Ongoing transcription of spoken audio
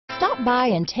Stop by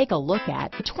and take a look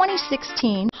at the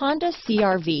 2016 Honda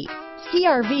CR-V.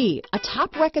 CR-V, a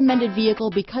top recommended vehicle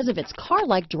because of its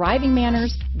car-like driving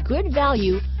manners, good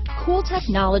value, cool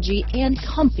technology, and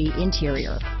comfy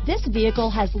interior. This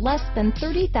vehicle has less than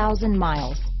 30,000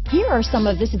 miles. Here are some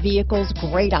of this vehicle's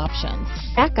great options: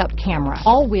 backup camera,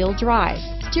 all-wheel drive,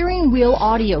 steering wheel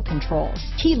audio controls,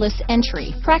 keyless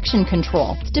entry, traction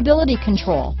control, stability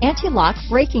control, anti-lock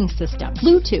braking system,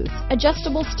 Bluetooth,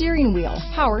 adjustable steering wheel,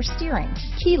 power steering,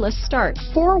 keyless start,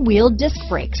 four-wheel disc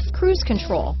brakes, cruise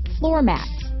control, floor mats,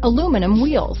 aluminum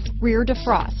wheels, rear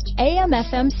defrost,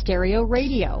 AM/FM stereo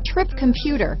radio, trip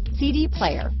computer, CD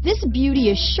player. This beauty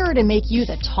is sure to make you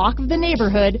the talk of the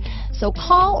neighborhood, so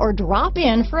call or drop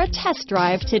in for a test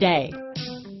drive today.